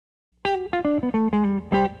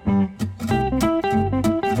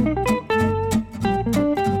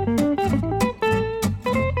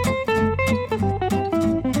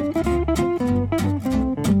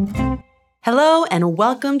and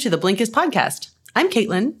welcome to the Blinkist podcast. I'm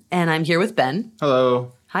Caitlin, and I'm here with Ben.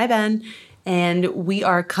 Hello. Hi, Ben. And we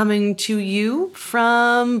are coming to you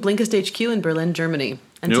from Blinkist HQ in Berlin, Germany.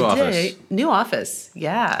 And office. New office,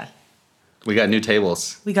 yeah. We got new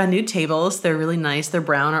tables. We got new tables. They're really nice. They're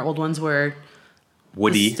brown. Our old ones were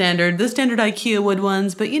woody. The standard IKEA wood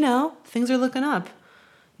ones, but things are looking up.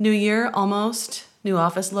 New year, almost. New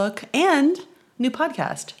office look, and new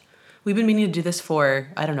podcast. We've been meaning to do this for,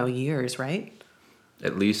 years, right?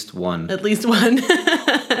 At least one.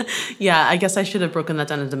 Yeah, I guess I should have broken that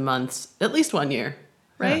down into months. At least 1 year,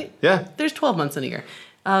 right? Yeah. There's 12 months in a year.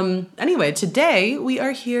 Anyway, today we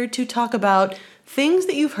are here to talk about things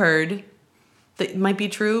that you've heard that might be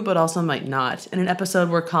true, but also might not. In an episode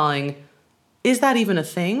we're calling, Is That Even a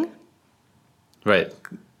Thing? Right.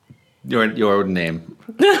 Your name.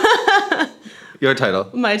 Your title.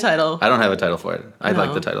 My title. I don't have a title for it. I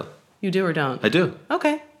like the title. You do or don't? I do.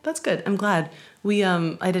 Okay, that's good. I'm glad.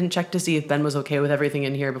 I didn't check to see if Ben was okay with everything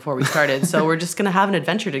in here before we started, so we're just going to have an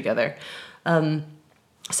adventure together.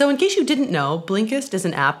 So in case you didn't know, Blinkist is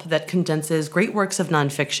an app that condenses great works of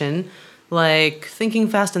nonfiction, like Thinking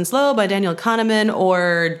Fast and Slow by Daniel Kahneman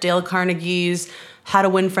or Dale Carnegie's How to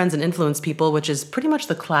Win Friends and Influence People, which is pretty much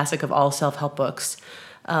the classic of all self-help books.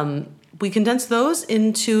 We condense those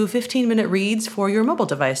into 15-minute reads for your mobile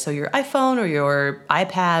device, so your iPhone or your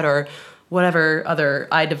iPad or whatever other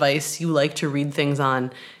iDevice you like to read things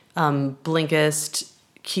on. Blinkist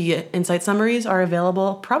key insight summaries are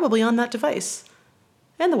available probably on that device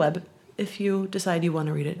and the web if you decide you want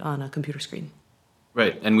to read it on a computer screen.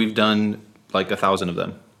 Right, and we've done like 1,000 of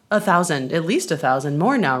them. 1,000, at least 1,000,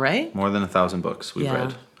 more now, right? More than 1,000 books we've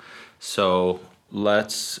read. So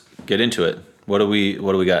let's get into it. What do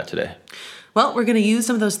we got today? Well, we're going to use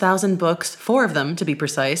some of those 1,000 books, 4 of them to be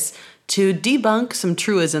precise, to debunk some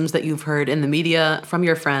truisms that you've heard in the media from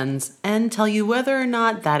your friends and tell you whether or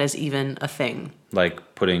not that is even a thing.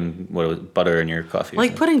 Like putting butter in your coffee.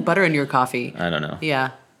 Like putting butter in your coffee. I don't know.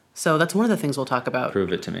 Yeah. So that's one of the things we'll talk about.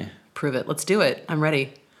 Prove it to me. Prove it. Let's do it. I'm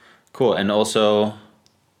ready. Cool. And also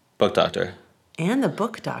Book Doctor. And the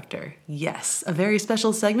Book Doctor. Yes. A very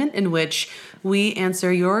special segment in which we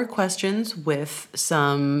answer your questions with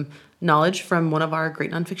some knowledge from one of our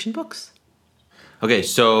great nonfiction books. Okay,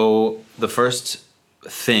 so the first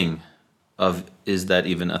thing of Is That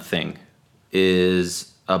Even a Thing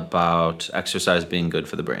is about exercise being good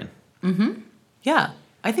for the brain. Mm-hmm. Yeah,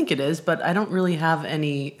 I think it is, but I don't really have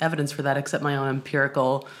any evidence for that except my own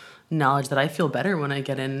empirical knowledge that I feel better when I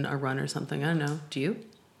get in a run or something. I don't know. Do you?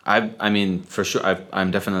 I mean, for sure,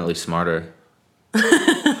 I'm definitely smarter.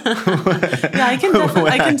 Yeah, I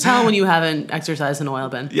can tell when you haven't exercised in a while,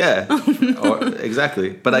 Ben. Yeah, exactly.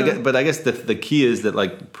 But I guess the key is that,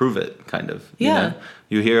 like, prove it, kind of. Yeah.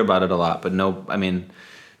 You hear about it a lot, but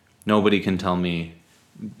nobody can tell me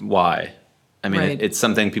why. I mean, right. It's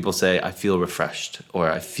something people say, I feel refreshed, or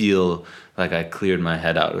I feel like I cleared my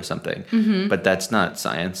head out or something. Mm-hmm. But that's not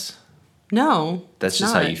science. No, that's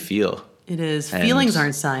just how you feel. It is. And feelings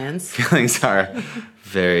aren't science. Feelings are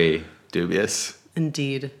very dubious.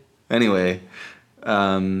 Indeed. Anyway,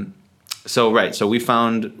 so we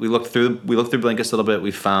looked through Blinkist a little bit.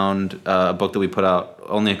 We found a book that we put out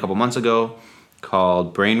only a couple months ago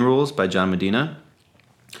called Brain Rules by John Medina.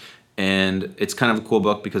 And it's kind of a cool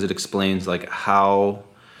book because it explains like how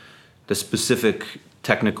the specific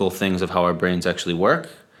technical things of how our brains actually work,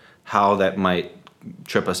 how that might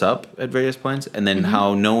trip us up at various points, and then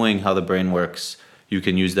how knowing how the brain works, you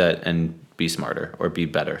can use that and be smarter or be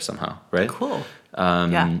better somehow, right? Cool.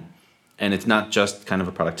 Yeah. And it's not just kind of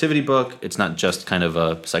a productivity book. It's not just kind of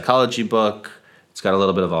a psychology book. It's got a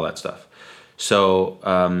little bit of all that stuff. So,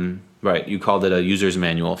 right, you called it a user's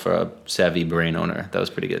manual for a savvy brain owner. That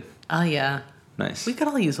was pretty good. Oh, yeah. Nice. We could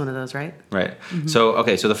all use one of those, right? Right. Mm-hmm. So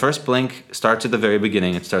the first Blink starts at the very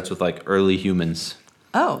beginning. It starts with like early humans.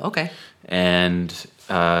 Oh, okay. And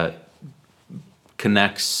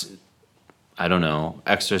connects,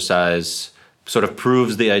 exercise, sort of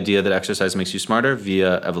proves the idea that exercise makes you smarter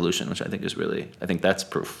via evolution, which I think that's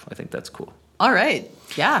proof. I think that's cool. All right.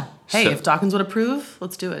 Yeah. Hey, if Dawkins would approve,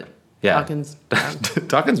 let's do it. Yeah. Dawkins.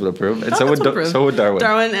 Dawkins would approve. And so would Darwin.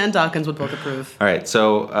 Darwin and Dawkins would both approve. All right.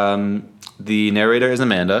 So the narrator is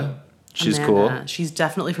Amanda. She's cool. She's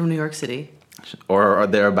definitely from New York City. Or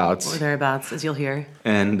thereabouts. Or thereabouts, as you'll hear.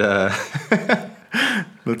 And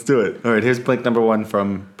let's do it. All right, here's Blink number 1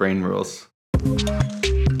 from Brain Rules.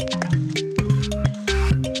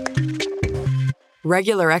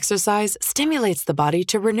 Regular exercise stimulates the body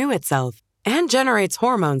to renew itself and generates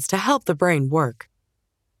hormones to help the brain work.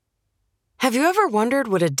 Have you ever wondered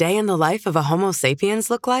what a day in the life of a Homo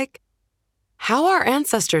sapiens looked like? How our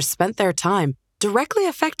ancestors spent their time directly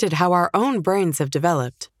affected how our own brains have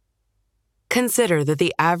developed. Consider that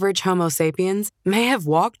the average Homo sapiens may have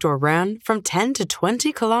walked or ran from 10 to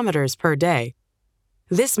 20 kilometers per day.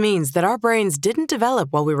 This means that our brains didn't develop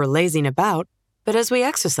while we were lazing about, but as we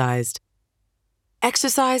exercised.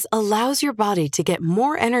 Exercise allows your body to get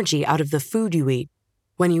more energy out of the food you eat.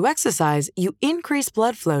 When you exercise, you increase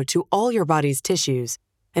blood flow to all your body's tissues.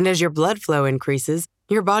 And as your blood flow increases,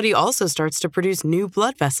 your body also starts to produce new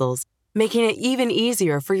blood vessels, making it even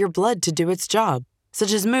easier for your blood to do its job,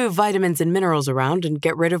 such as move vitamins and minerals around and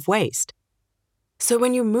get rid of waste. So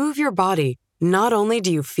when you move your body, not only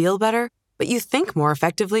do you feel better, but you think more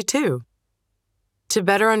effectively too. To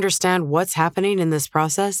better understand what's happening in this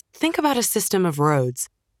process, think about a system of roads.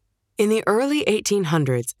 In the early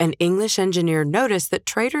 1800s, an English engineer noticed that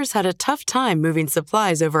traders had a tough time moving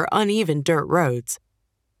supplies over uneven dirt roads.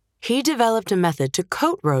 He developed a method to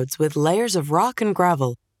coat roads with layers of rock and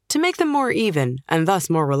gravel to make them more even and thus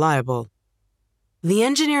more reliable. The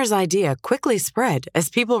engineer's idea quickly spread as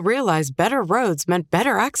people realized better roads meant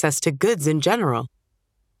better access to goods in general.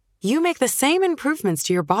 You make the same improvements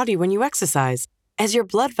to your body when you exercise, as your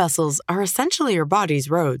blood vessels are essentially your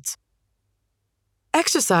body's roads.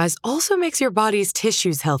 Exercise also makes your body's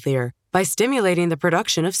tissues healthier by stimulating the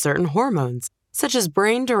production of certain hormones, such as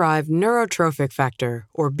brain-derived neurotrophic factor,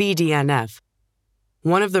 or BDNF.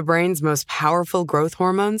 One of the brain's most powerful growth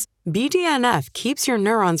hormones, BDNF keeps your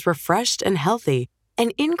neurons refreshed and healthy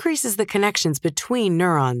and increases the connections between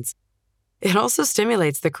neurons. It also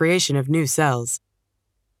stimulates the creation of new cells.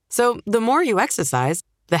 So, the more you exercise,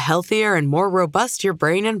 the healthier and more robust your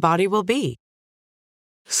brain and body will be.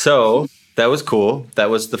 So, that was cool. That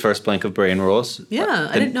was the first blink of Brain Rules. Yeah,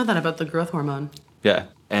 I didn't know that about the growth hormone. Yeah.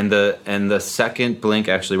 And the second blink,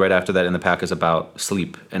 actually, right after that in the pack, is about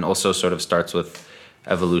sleep, and also sort of starts with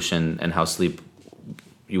evolution and how sleep,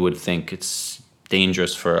 you would think it's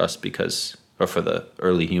dangerous for us or for the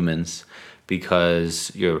early humans,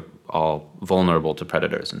 because you're all vulnerable to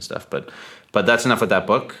predators and stuff. But that's enough with that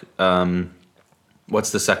book.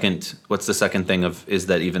 What's the second thing of Is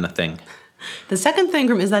That Even a Thing? The second thing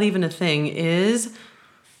from Is That Even a Thing is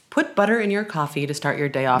put butter in your coffee to start your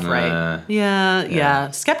day off right. Yeah.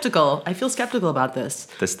 Skeptical. I feel skeptical about this.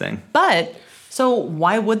 This thing. But, so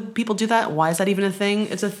why would people do that? Why is that even a thing?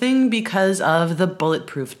 It's a thing because of the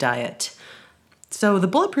Bulletproof Diet. So the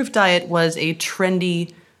Bulletproof Diet was a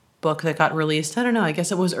trendy book that got released, I don't know, I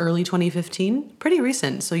guess it was early 2015. Pretty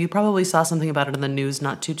recent, so you probably saw something about it in the news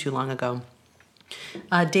not too long ago.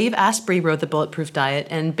 Dave Asprey wrote the Bulletproof Diet,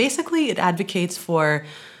 and basically it advocates for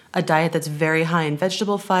a diet that's very high in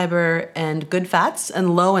vegetable fiber and good fats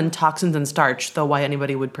and low in toxins and starch, though why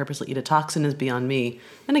anybody would purposely eat a toxin is beyond me.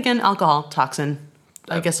 And again, alcohol, toxin.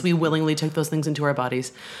 I guess we willingly took those things into our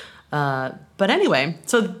bodies. But anyway,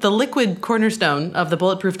 so the liquid cornerstone of the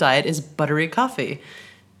Bulletproof Diet is buttery coffee.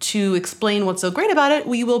 To explain what's so great about it,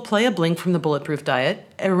 we will play a blink from the Bulletproof Diet,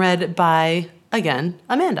 read by, again,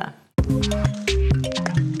 Amanda.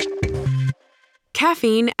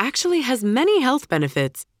 Caffeine actually has many health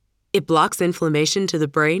benefits. It blocks inflammation to the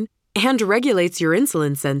brain and regulates your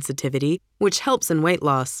insulin sensitivity, which helps in weight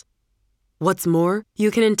loss. What's more, you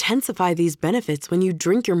can intensify these benefits when you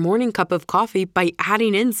drink your morning cup of coffee by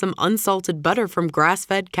adding in some unsalted butter from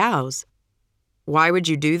grass-fed cows. Why would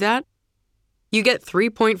you do that? You get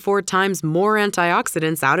 3.4 times more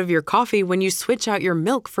antioxidants out of your coffee when you switch out your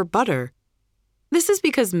milk for butter. This is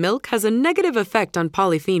because milk has a negative effect on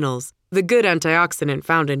polyphenols, the good antioxidant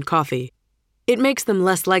found in coffee. It makes them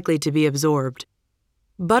less likely to be absorbed.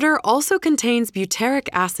 Butter also contains butyric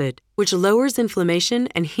acid, which lowers inflammation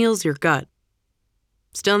and heals your gut.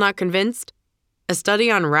 Still not convinced? A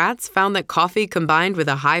study on rats found that coffee combined with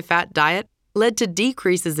a high-fat diet led to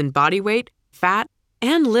decreases in body weight, fat,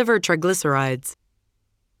 and liver triglycerides.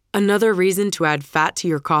 Another reason to add fat to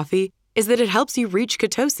your coffee is that it helps you reach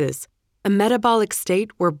ketosis, a metabolic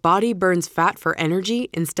state where body burns fat for energy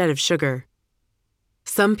instead of sugar.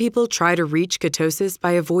 Some people try to reach ketosis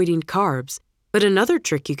by avoiding carbs, but another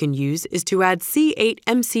trick you can use is to add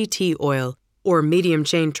C8-MCT oil, or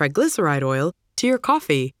medium-chain triglyceride oil, to your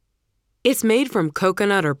coffee. It's made from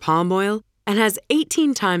coconut or palm oil and has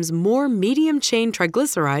 18 times more medium-chain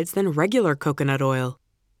triglycerides than regular coconut oil.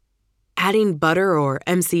 Adding butter or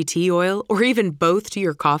MCT oil, or even both to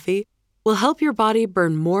your coffee, will help your body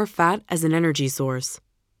burn more fat as an energy source.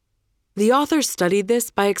 The author studied this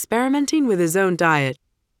by experimenting with his own diet.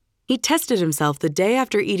 He tested himself the day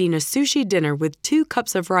after eating a sushi dinner with 2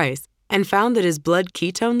 cups of rice and found that his blood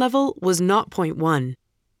ketone level was 0.1.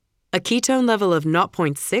 A ketone level of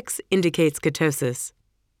 0.6 indicates ketosis.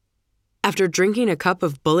 After drinking a cup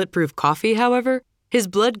of bulletproof coffee, however, His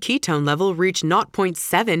blood ketone level reached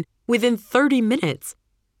 0.7 within 30 minutes.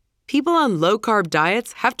 People on low-carb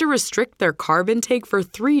diets have to restrict their carb intake for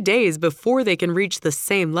 3 days before they can reach the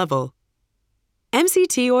same level.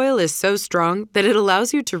 MCT oil is so strong that it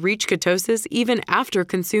allows you to reach ketosis even after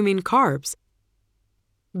consuming carbs.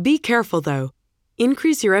 Be careful, though.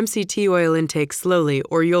 Increase your MCT oil intake slowly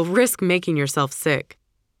or you'll risk making yourself sick.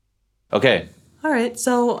 Okay. All right,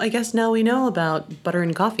 so I guess now we know about butter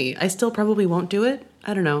and coffee. I still probably won't do it.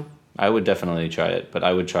 I don't know. I would definitely try it, but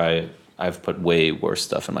I would try... I've put way worse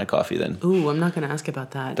stuff in my coffee than... Ooh, I'm not going to ask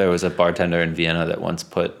about that. There was a bartender in Vienna that once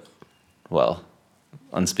put, well,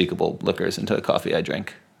 unspeakable liquors into the coffee I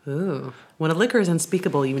drank. Ooh. When a liquor is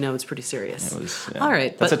unspeakable, you know it's pretty serious. It was... Yeah. All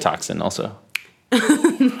right. That's a toxin also.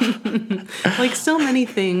 Like so many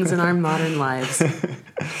things in our modern lives.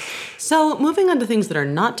 So moving on to things that are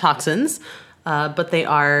not toxins, but they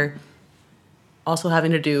are also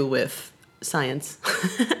having to do with science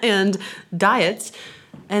and diets,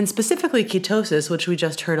 and specifically ketosis, which we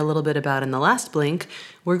just heard a little bit about in the last blink,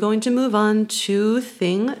 we're going to move on to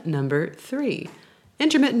thing number 3.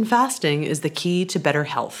 Intermittent fasting is the key to better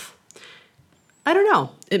health. I don't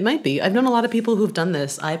know. It might be. I've known a lot of people who've done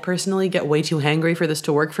this. I personally get way too hangry for this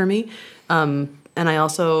to work for me. And I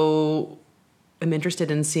also am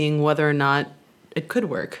interested in seeing whether or not it could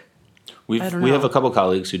work. We have a couple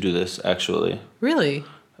colleagues who do this, actually. Really?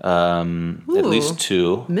 At least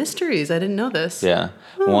 2. Mysteries. I didn't know this. Yeah.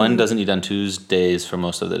 One doesn't eat on Tuesdays for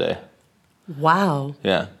most of the day. Wow.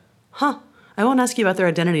 Yeah. Huh. I won't ask you about their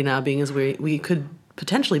identity now, being as we could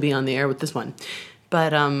potentially be on the air with this one.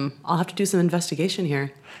 But I'll have to do some investigation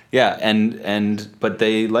here. Yeah, but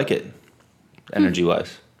they like it,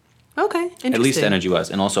 energy-wise. Okay, interesting. At least energy-wise,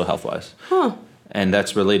 and also health-wise. Huh. And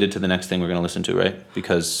that's related to the next thing we're going to listen to, right?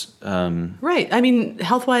 Because... Right. I mean,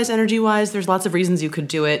 health-wise, energy-wise, there's lots of reasons you could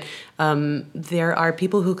do it. There are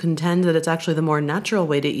people who contend that it's actually the more natural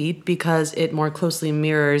way to eat because it more closely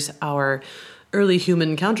mirrors our early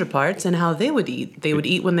human counterparts and how they would eat. They would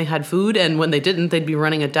eat when they had food, and when they didn't, they'd be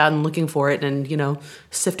running it down and looking for it and,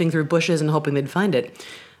 sifting through bushes and hoping they'd find it.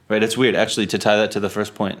 Right, it's weird, actually, to tie that to the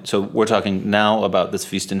first point. So we're talking now about this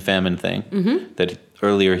feast and famine thing, that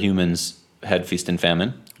earlier humans had feast and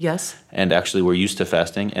famine. Yes. And actually were used to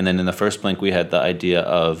fasting. And then in the first blink, we had the idea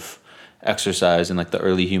of exercise, and the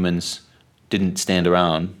early humans didn't stand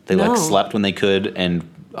around. They slept when they could and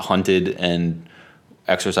hunted and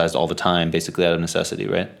exercised all the time, basically out of necessity,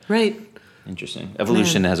 right? Right. Interesting.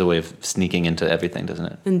 Evolution has a way of sneaking into everything, doesn't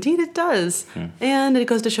it? Indeed it does. And it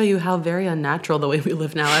goes to show you how very unnatural the way we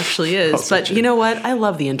live now actually is. Also but true. You know what? I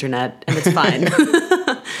love the internet, and it's fine.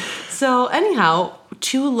 So anyhow,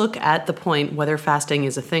 to look at the point whether fasting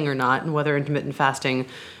is a thing or not, and whether intermittent fasting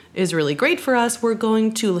is really great for us, we're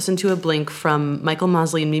going to listen to a blink from Michael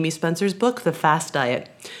Mosley and Mimi Spencer's book, The Fast Diet.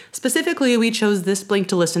 Specifically, we chose this blink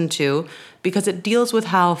to listen to because it deals with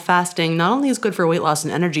how fasting not only is good for weight loss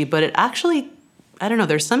and energy, but it actually,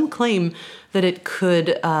 there's some claim that it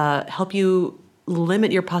could help you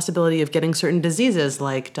limit your possibility of getting certain diseases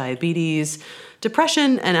like diabetes,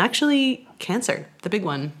 depression, and actually cancer, the big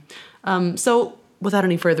one. So without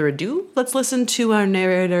any further ado, let's listen to our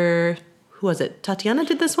narrator. Who was it? Tatiana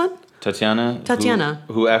did this one? Tatiana.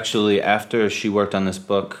 Who actually, after she worked on this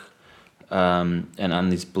book and on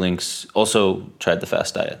these blinks, also tried the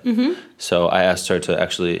fast diet. Mm-hmm. So I asked her to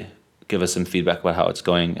actually give us some feedback about how it's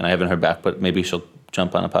going. And I haven't heard back, but maybe she'll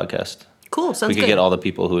jump on a podcast. Cool, sounds good. We could get all the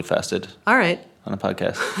people who had fasted. All right. On a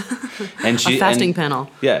podcast. A fasting panel.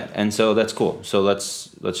 Yeah, and so that's cool. So let's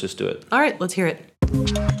just do it. All right, let's hear it.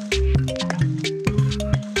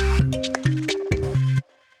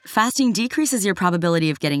 Fasting decreases your probability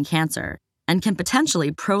of getting cancer and can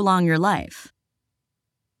potentially prolong your life.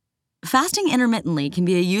 Fasting intermittently can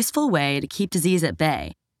be a useful way to keep disease at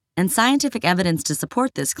bay, and scientific evidence to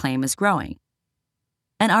support this claim is growing.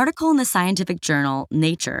 An article in the scientific journal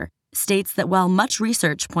Nature states that while much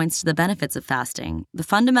research points to the benefits of fasting, the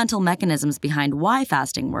fundamental mechanisms behind why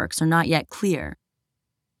fasting works are not yet clear.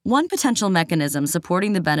 One potential mechanism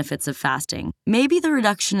supporting the benefits of fasting may be the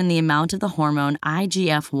reduction in the amount of the hormone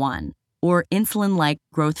IGF-1, or insulin-like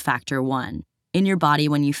growth factor 1, in your body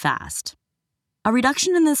when you fast. A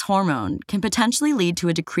reduction in this hormone can potentially lead to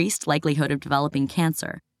a decreased likelihood of developing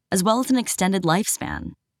cancer, as well as an extended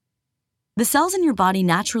lifespan. The cells in your body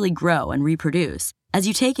naturally grow and reproduce as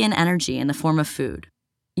you take in energy in the form of food.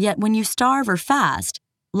 Yet when you starve or fast,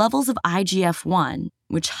 levels of IGF-1,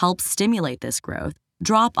 which helps stimulate this growth,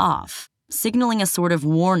 drop off, signaling a sort of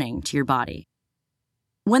warning to your body.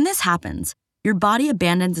 When this happens, your body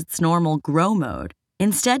abandons its normal grow mode,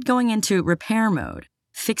 instead going into repair mode,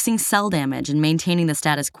 fixing cell damage and maintaining the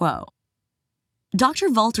status quo. Dr.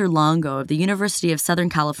 Walter Longo of the University of Southern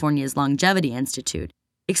California's Longevity Institute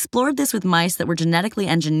explored this with mice that were genetically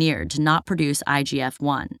engineered to not produce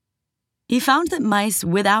IGF-1. He found that mice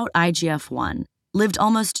without IGF-1 lived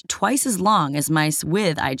almost twice as long as mice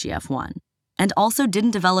with IGF-1, and also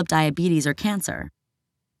didn't develop diabetes or cancer.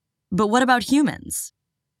 But what about humans?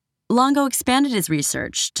 Longo expanded his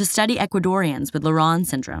research to study Ecuadorians with Laron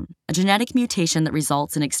syndrome, a genetic mutation that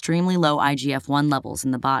results in extremely low IGF-1 levels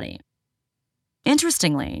in the body.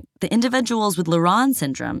 Interestingly, the individuals with Laron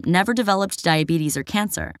syndrome never developed diabetes or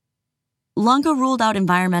cancer. Longo ruled out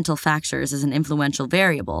environmental factors as an influential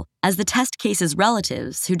variable, as the test case's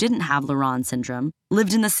relatives who didn't have Laron syndrome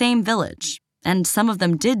lived in the same village, and some of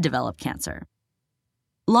them did develop cancer.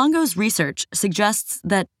 Longo's research suggests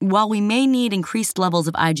that while we may need increased levels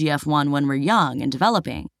of IGF-1 when we're young and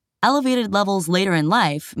developing, elevated levels later in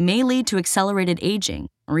life may lead to accelerated aging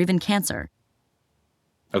or even cancer.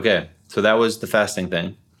 Okay, so that was the fasting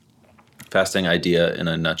thing. Fasting idea in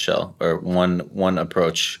a nutshell, or one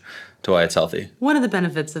approach to why it's healthy. One of the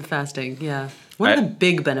benefits of fasting, yeah. One of the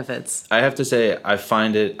big benefits. I have to say, I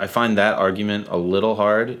find that argument a little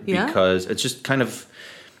hard Yeah? because it's just kind of,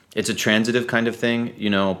 it's a transitive kind of thing. You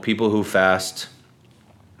know, people who fast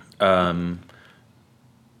have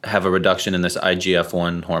a reduction in this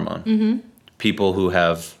IGF-1 hormone. Mm-hmm. People who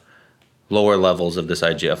have lower levels of this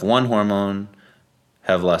IGF-1 hormone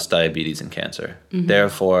have less diabetes and cancer. Mm-hmm.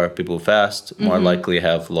 Therefore, people who fast more likely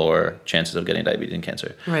have lower chances of getting diabetes and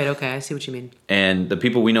cancer. Right, okay, I see what you mean. And the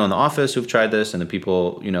people we know in the office who've tried this, and the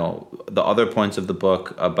people, you know, the other points of the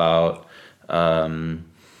book about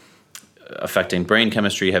affecting brain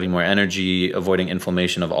chemistry, having more energy, avoiding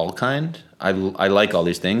inflammation of all kind, I like all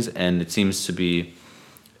these things, and it seems to be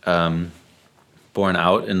borne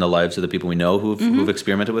out in the lives of the people we know who've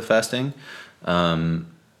experimented with fasting.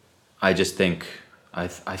 I just think... I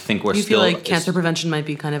think we're you still. You feel like cancer prevention might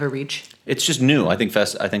be kind of a reach? It's just new. I think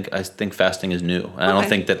fasting is new. And I don't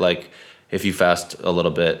think that, like, if you fast a little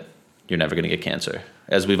bit, you're never going to get cancer.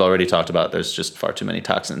 As we've already talked about, there's just far too many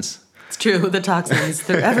toxins. It's true. The toxins,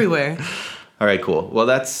 they're everywhere. All right, cool. Well,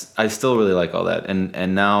 I still really like all that.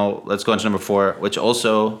 And now let's go on to number 4, which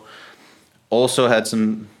also had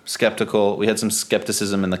some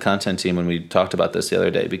skepticism in the content team when we talked about this the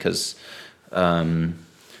other day, because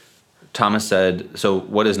Thomas said, so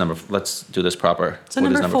what is let's do this proper. So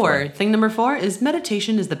number 4, thing number 4 is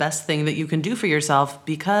meditation is the best thing that you can do for yourself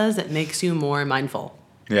because it makes you more mindful.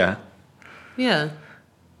 Yeah. Yeah.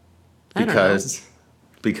 Because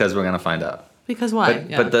we're going to find out. Because why?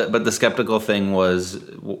 But the skeptical thing was,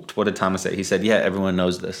 what did Thomas say? He said, yeah, everyone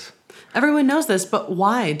knows this. Everyone knows this, but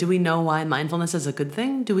why? Do we know why mindfulness is a good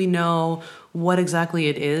thing? Do we know what exactly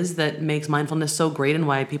it is that makes mindfulness so great and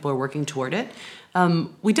why people are working toward it?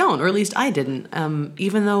 We don't, or at least I didn't.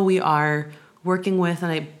 Even though we are working with,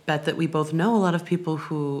 and I bet that we both know a lot of people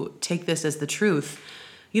who take this as the truth,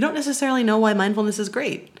 you don't necessarily know why mindfulness is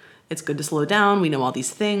great. It's good to slow down, we know all these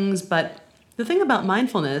things, but the thing about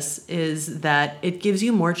mindfulness is that it gives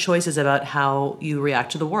you more choices about how you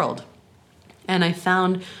react to the world. And I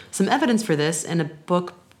found some evidence for this in a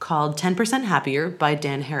book called 10% Happier by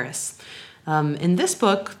Dan Harris. In this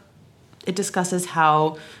book, it discusses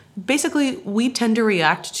how basically we tend to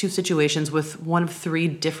react to situations with one of 3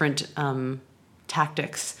 different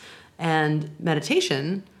tactics. And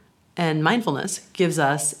meditation and mindfulness gives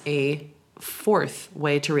us a 4th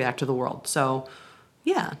way to react to the world. So,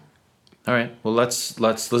 yeah. All right. Well, let's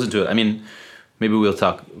listen to it. I mean, maybe we'll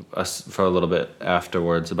talk for a little bit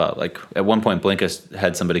afterwards about, like, at one point Blinkist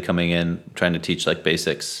had somebody coming in trying to teach, like,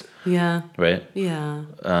 basics. Yeah. Right? Yeah.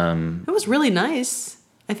 It was really nice.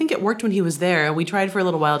 I think it worked when he was there. We tried for a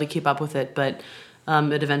little while to keep up with it, but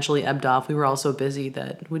it eventually ebbed off. We were all so busy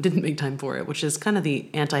that we didn't make time for it, which is kind of the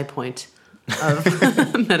anti-point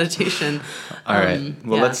of meditation. All right.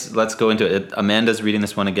 Well, yeah. let's go into it. Amanda's reading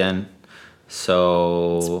this one again.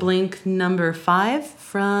 So it's Blink number 5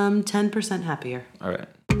 from 10% Happier. All right.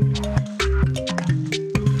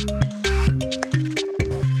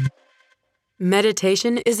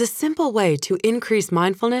 Meditation is a simple way to increase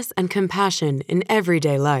mindfulness and compassion in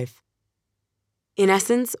everyday life. In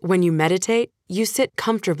essence, when you meditate, you sit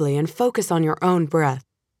comfortably and focus on your own breath.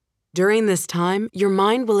 During this time, your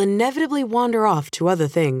mind will inevitably wander off to other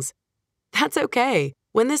things. That's okay.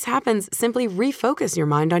 When this happens, simply refocus your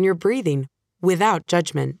mind on your breathing without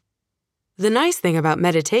judgment. The nice thing about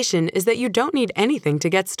meditation is that you don't need anything to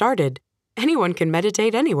get started. Anyone can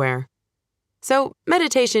meditate anywhere. So,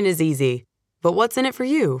 meditation is easy. But what's in it for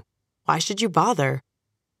you? Why should you bother?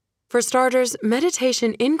 For starters,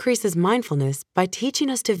 meditation increases mindfulness by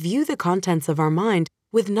teaching us to view the contents of our mind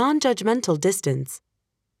with non-judgmental distance.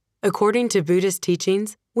 According to Buddhist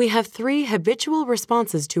teachings, we have 3 habitual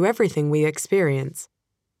responses to everything we experience.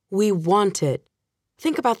 We want it.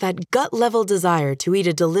 Think about that gut-level desire to eat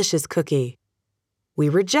a delicious cookie. We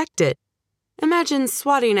reject it. Imagine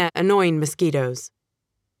swatting at annoying mosquitoes.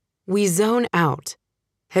 We zone out.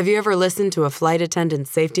 Have you ever listened to a flight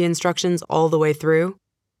attendant's safety instructions all the way through?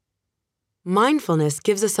 Mindfulness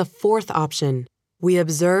gives us a 4th option. We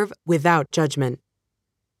observe without judgment.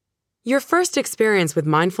 Your first experience with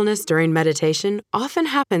mindfulness during meditation often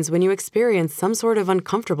happens when you experience some sort of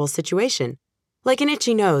uncomfortable situation, like an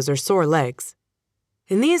itchy nose or sore legs.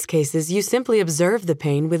 In these cases, you simply observe the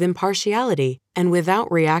pain with impartiality and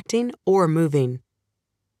without reacting or moving.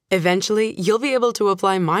 Eventually, you'll be able to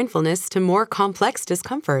apply mindfulness to more complex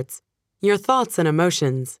discomforts, your thoughts and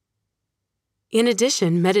emotions. In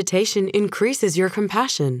addition, meditation increases your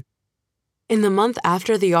compassion. In the month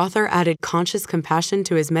after the author added conscious compassion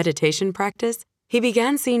to his meditation practice, he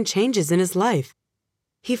began seeing changes in his life.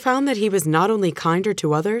 He found that he was not only kinder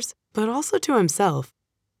to others, but also to himself.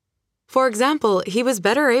 For example, he was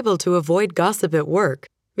better able to avoid gossip at work,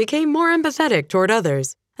 became more empathetic toward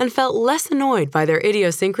others, and felt less annoyed by their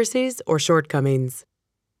idiosyncrasies or shortcomings.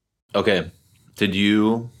 Okay. Did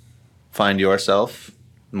you find yourself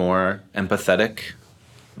more empathetic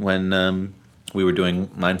when we were doing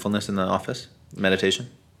mindfulness in the office, meditation?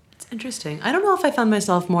 It's interesting. I don't know if I found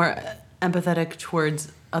myself more empathetic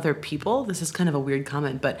towards other people. This is kind of a weird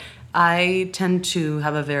comment, but I tend to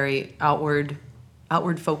have a very outward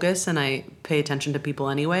focus, and I pay attention to people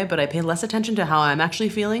anyway, but I pay less attention to how I'm actually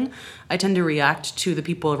feeling. I tend to react to the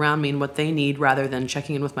people around me and what they need rather than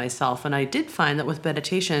checking in with myself. And I did find that with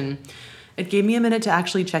meditation, it gave me a minute to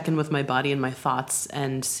actually check in with my body and my thoughts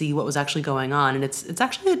and see what was actually going on. And it's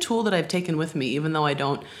actually a tool that I've taken with me, even though I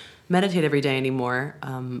don't meditate every day anymore.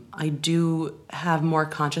 I do have more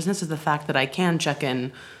consciousness of the fact that I can check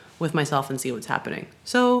in with myself and see what's happening.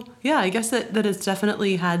 So yeah, I guess that it's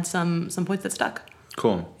definitely had some points that stuck.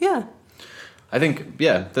 Cool. Yeah. I think,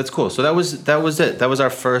 yeah, that's cool. So that was it. That was our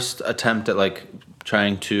first attempt at like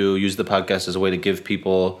trying to use the podcast as a way to give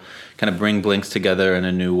people, kind of bring Blinks together in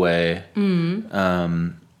a new way. Mm-hmm.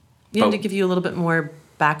 And to give you a little bit more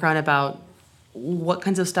background about what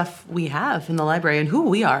kinds of stuff we have in the library and who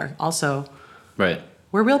we are also. Right.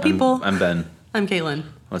 We're real people. I'm Ben. I'm Caitlin.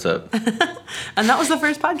 What's up? And that was the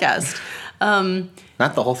first podcast.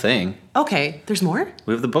 Not the whole thing. Okay, there's more?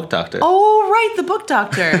 We have the book doctor. Oh, right, the book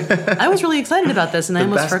doctor. I was really excited about this, and I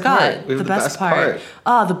almost forgot. We have the best part.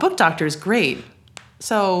 The book doctor is great.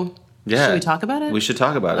 So, should we talk about it? We should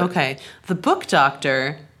talk about it. Okay, the book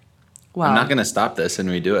doctor. Wow. I'm not going to stop this and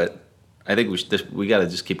redo it. I think we got to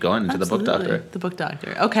just keep going into Absolutely. the book doctor. The book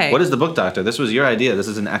doctor. Okay. What is the book doctor? This was your idea. This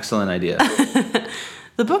is an excellent idea.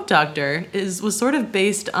 The book doctor was sort of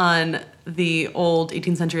based on the old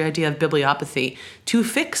 18th century idea of bibliopathy, to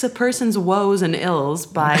fix a person's woes and ills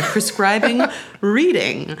by prescribing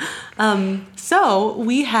reading. So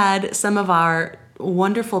we had some of our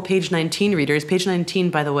wonderful Page 19 readers. Page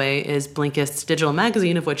 19, by the way, is Blinkist's digital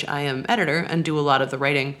magazine, of which I am editor and do a lot of the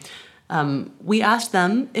writing. We asked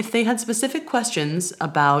them if they had specific questions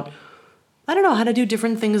about, I don't know, how to do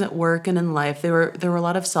different things at work and in life. There were a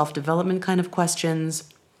lot of self-development kind of questions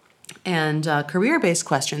and career-based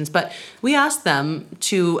questions, but we asked them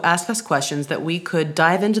to ask us questions that we could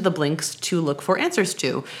dive into the Blinks to look for answers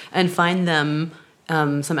to and find them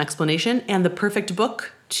some explanation and the perfect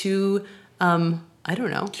book to, I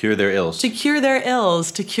don't know. Cure their ills. To cure their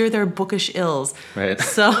ills, to cure their bookish ills. Right.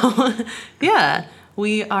 So, yeah,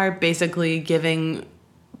 we are basically giving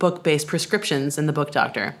book-based prescriptions in the book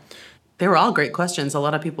doctor. They were all great questions. A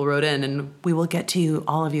lot of people wrote in, and we will get to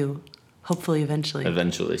all of you, hopefully, eventually.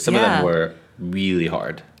 Some of them were really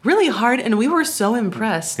hard. Really hard, and we were so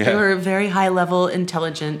impressed. Yeah. They were very high-level,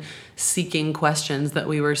 intelligent, seeking questions that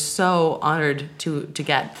we were so honored to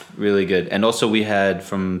get. Really good. And also we had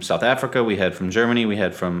from South Africa, we had from Germany, we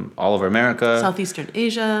had from all over America. Southeastern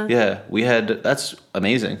Asia. Yeah, that's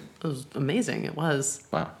amazing. It was amazing. It was.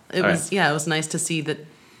 Wow. It was nice to see that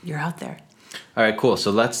you're out there. All right, cool.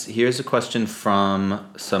 So here's a question from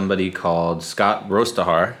somebody called Scott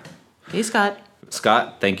Rostahar. Hey, Scott.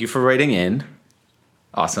 Scott, thank you for writing in.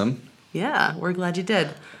 Awesome. Yeah, we're glad you did.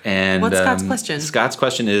 And what's Scott's question? Scott's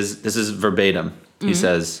question is, this is verbatim. Mm-hmm. He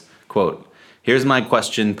says, quote, "Here's my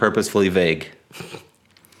question, purposefully vague.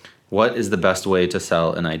 What is the best way to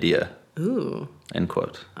sell an idea?" Ooh. End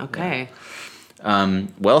quote. Okay. Yeah.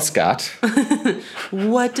 Well, Scott.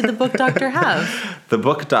 What did the book doctor have? The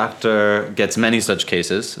book doctor gets many such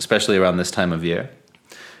cases, especially around this time of year.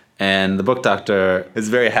 And the book doctor is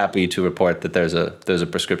very happy to report that there's a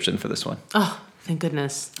prescription for this one. Oh, Thank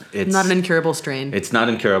goodness. It's not an incurable strain. It's not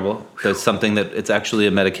incurable. There's something that it's actually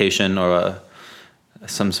a medication or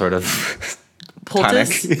some sort of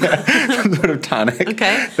Poultice? tonic. Yeah, some sort of tonic.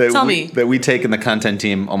 Okay. That me. That we take in the content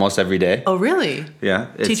team almost every day. Oh, really? Yeah.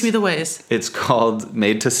 Teach me the ways. It's called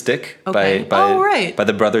Made to Stick Okay. by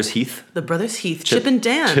the Brothers Heath. The Brothers Heath. Chip and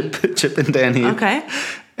Dan. Chip and Dan Heath. Okay.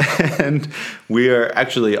 And we are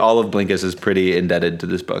actually, all of Blinkist is pretty indebted to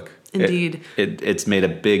this book. Indeed. It's made a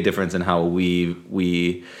big difference in how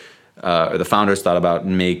we or the founders thought about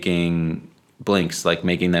making Blinks, like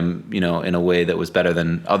making them, in a way that was better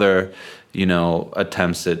than other,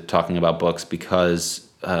 attempts at talking about books because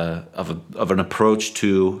of an approach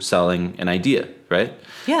to selling an idea, right?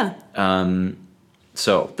 Yeah.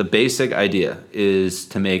 So the basic idea is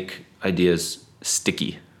to make ideas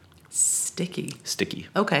sticky. Sticky.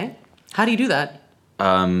 Okay. How do you do that?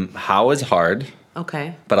 How is hard.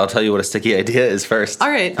 Okay. But I'll tell you what a sticky idea is first. All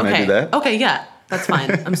right. Can okay. I do that? Okay. Yeah. That's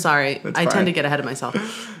fine. I'm sorry. I fine. tend to get ahead of myself.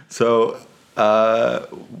 So,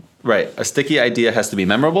 right. A sticky idea has to be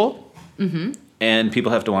memorable. Mm-hmm. And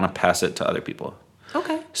people have to want to pass it to other people.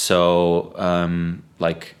 Okay. So,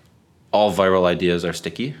 like, all viral ideas are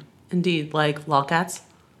sticky. Indeed. Like lolcats?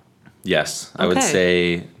 Yes. I would Okay.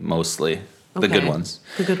 say mostly. The good Okay. ones.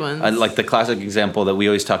 The good ones. Like the classic example that we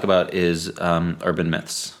always talk about is urban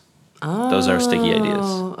myths. Those are sticky ideas.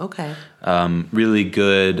 Oh, okay. Really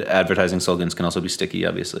good advertising slogans can also be sticky,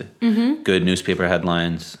 obviously. Mm-hmm. Good newspaper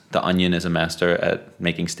headlines. The Onion is a master at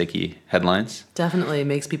making sticky headlines. Definitely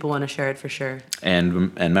makes people want to share it for sure.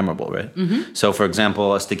 And memorable, right? Mm-hmm. So, for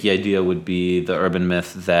example, a sticky idea would be the urban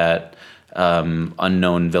myth that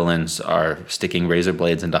unknown villains are sticking razor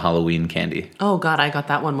blades into Halloween candy. Oh, God, I got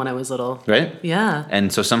that one when I was little. Right? Yeah.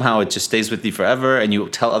 And so somehow it just stays with you forever, and you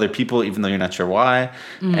tell other people even though you're not sure why.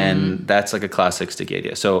 Mm-hmm. And that's like a classic sticky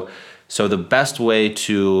idea. So the best way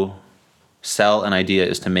to sell an idea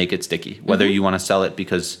is to make it sticky, whether you want to sell it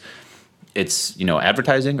because it's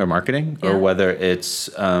advertising or marketing, or whether it's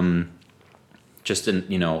just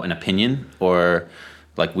an opinion, or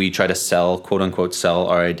like we try to sell, quote unquote, sell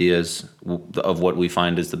our ideas of what we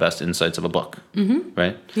find is the best insights of a book,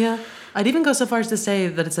 right? Yeah. I'd even go so far as to say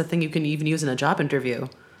that it's a thing you can even use in a job interview.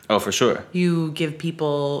 Oh, for sure. You give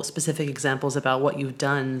people specific examples about what you've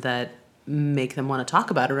done that make them want to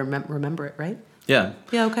talk about it or remember it, right? Yeah.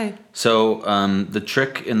 Yeah, okay. So the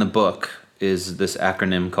trick in the book is this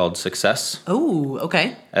acronym called SUCCESS. Oh,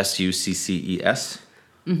 okay. SUCCES.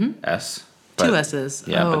 Mm-hmm. S. Two S's.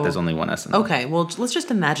 Yeah, oh. but there's only one S in there. Okay, well, let's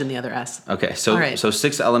just imagine the other S. Okay, so All right. so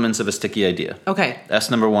 6 elements of a sticky idea. Okay.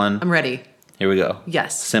 S number 1. I'm ready. Here we go.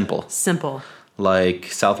 Yes. Simple. Simple.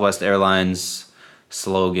 Like Southwest Airlines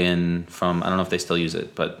slogan from, I don't know if they still use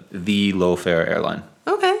it, but the low-fare airline.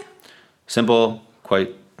 Okay. Simple,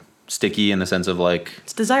 quite sticky in the sense of like...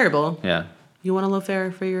 It's desirable. Yeah. You want a low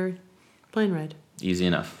fare for your plane ride? Easy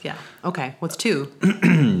enough. Yeah. Okay. What's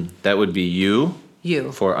 2? That would be you.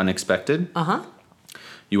 You. For unexpected. Uh-huh.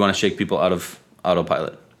 You want to shake people out of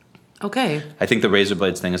autopilot. Okay. I think the razor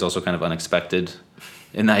blades thing is also kind of unexpected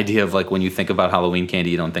in the idea of like when you think about Halloween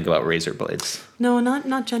candy, you don't think about razor blades. No,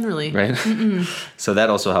 not generally. Right? So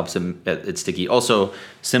that also helps it sticky. Also,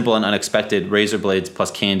 simple and unexpected, razor blades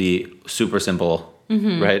plus candy, super simple.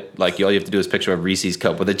 Mm-hmm. Right? Like all you have to do is picture a Reese's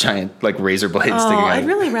cup with a giant like razor blade sticking out. I'd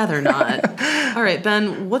really rather not. All right,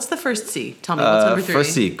 Ben, what's the first C? Tell me, what's number 3?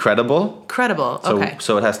 First C, credible. Credible, okay.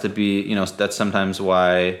 So it has to be, that's sometimes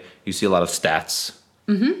why you see a lot of stats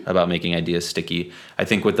about making ideas sticky. I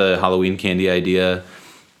think with the Halloween candy idea,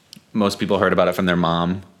 most people heard about it from their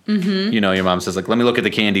mom. Mm-hmm. Your mom says, like, let me look at the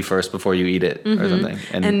candy first before you eat it, or something.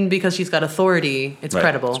 And because she's got authority, it's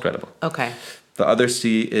credible. It's credible. Okay. The other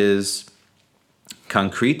C is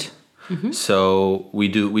concrete. Mm-hmm. So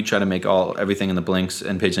we try to make everything in the Blinks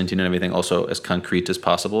and page 19 and everything also as concrete as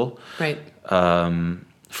possible. Right.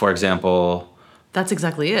 For example... That's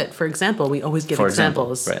exactly it. For example, we always give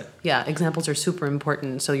examples. Right. Yeah, examples are super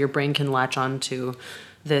important so your brain can latch on to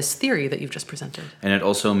this theory that you've just presented. And it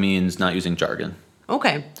also means not using jargon.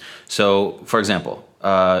 Okay. So, for example,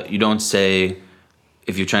 you don't say,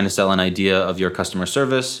 if you're trying to sell an idea of your customer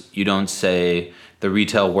service, you don't say, the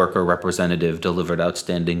retail worker representative delivered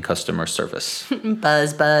outstanding customer service.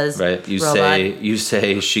 Buzz. Right? You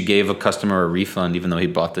say she gave a customer a refund even though he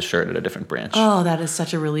bought the shirt at a different branch. Oh, that is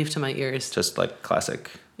such a relief to my ears. Just like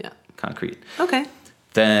classic concrete. Okay.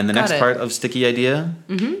 Then the next part of sticky idea,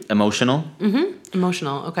 emotional. Mm-hmm.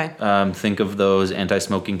 Emotional, okay. Think of those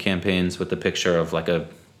anti-smoking campaigns with the picture of like a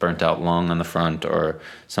burnt out lung on the front or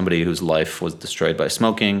somebody whose life was destroyed by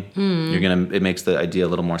smoking. It makes the idea a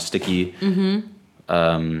little more sticky.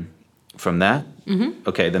 From that. Mm-hmm.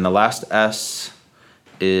 Okay, then the last S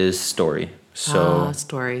is story. So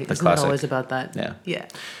Story. Isn't it classic. always about that? Yeah. Yeah.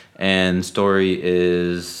 And story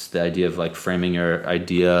is the idea of like framing your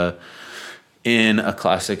idea in a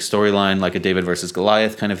classic storyline, like a David versus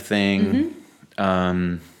Goliath kind of thing.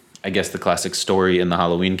 I guess the classic story in the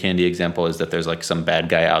Halloween candy example is that there's like some bad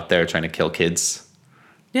guy out there trying to kill kids.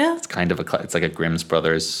 Yeah. It's kind of it's like a Grimm's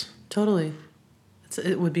Brothers. Totally.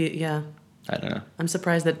 It would be, yeah. I don't know. I'm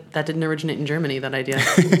surprised that didn't originate in Germany, that idea.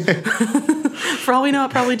 For all we know,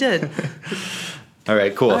 it probably did. All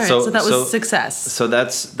right, cool. All right, so that was success. So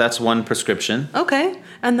that's one prescription. Okay.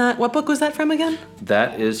 And what book was that from again?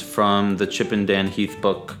 That is from the Chip and Dan Heath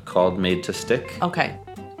book called Made to Stick. Okay.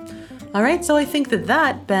 All right, so I think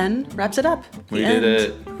that, Ben, wraps it up. We did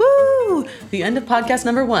it. Woo! The end of podcast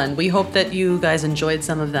number 1. We hope that you guys enjoyed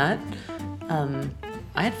some of that.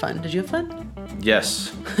 I had fun. Did you have fun?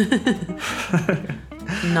 Yes.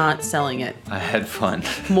 Not selling it. I had fun.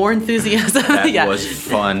 More enthusiasm. That was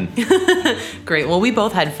fun. Great. Well, we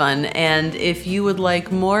both had fun. And if you would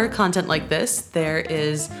like more content like this, there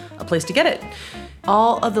is a place to get it.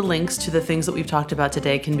 All of the links to the things that we've talked about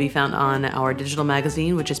today can be found on our digital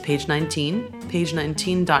magazine, which is page 19,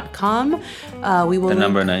 page19.com. We will The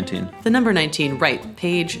number 19. The number 19, right.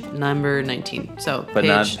 Page number 19. So, But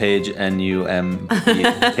not page N-U-M.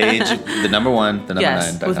 Page, the number 1, the number 9.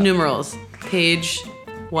 Yes, with numerals.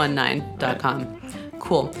 Page19.com. Right.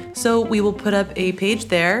 Cool. So we will put up a page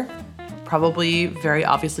there, probably very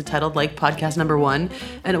obviously titled like podcast number 1,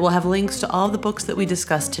 and it will have links to all the books that we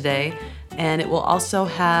discussed today. And it will also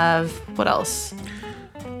have, what else?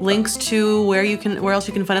 Links to where else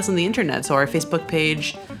you can find us on the internet. So our Facebook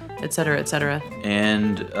page, et cetera, et cetera.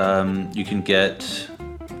 And you can get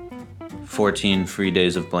 14 free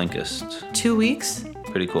days of Blinkist. 2 weeks?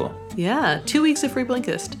 Pretty cool. Yeah, 2 weeks of free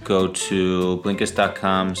Blinkist. Go to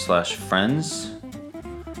Blinkist.com/friends.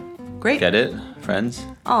 Great. Get it? Friends?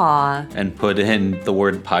 Aw. And put in the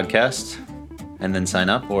word podcast and then sign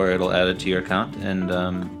up, or it'll add it to your account. And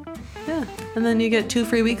yeah, and then you get 2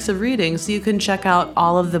 free weeks of reading, so you can check out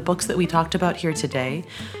all of the books that we talked about here today,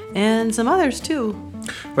 and some others too.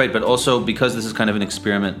 Right, but also because this is kind of an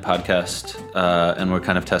experiment podcast, and we're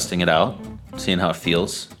kind of testing it out, seeing how it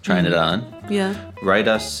feels, trying it on. Yeah. Write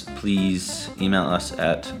us, please email us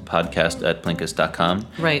at podcast@blinkist.com.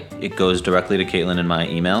 Right. It goes directly to Caitlin and my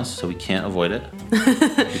emails, so we can't avoid it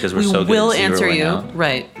because we're so good We will at answer zeroing you. out.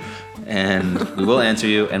 Right. And we will answer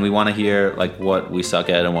you, and we want to hear like what we suck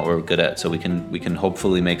at and what we're good at, so we can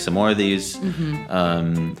hopefully make some more of these,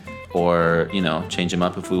 or change them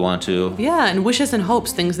up if we want to. Yeah, and wishes and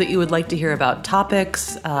hopes, things that you would like to hear about,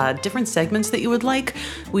 topics, different segments that you would like.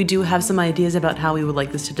 We do have some ideas about how we would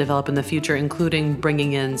like this to develop in the future, including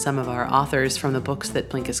bringing in some of our authors from the books that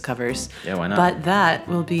Blinkist covers. Yeah, why not? But that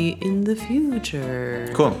will be in the future.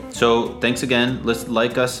 Cool. So thanks again. Let's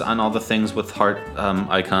like us on all the things with heart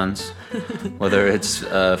icons, whether it's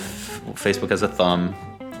Facebook has a thumb.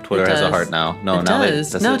 Twitter has a heart now. No, it now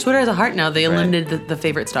does. Twitter has a heart now. They eliminated the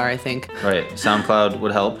favorite star, I think. Right. SoundCloud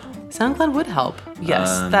would help. SoundCloud would help.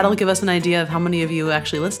 Yes. That'll give us an idea of how many of you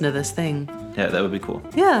actually listen to this thing. Yeah, that would be cool.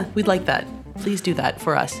 Yeah, we'd like that. Please do that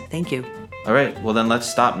for us. Thank you. All right. Well, then let's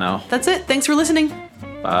stop now. That's it. Thanks for listening.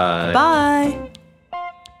 Bye. Bye.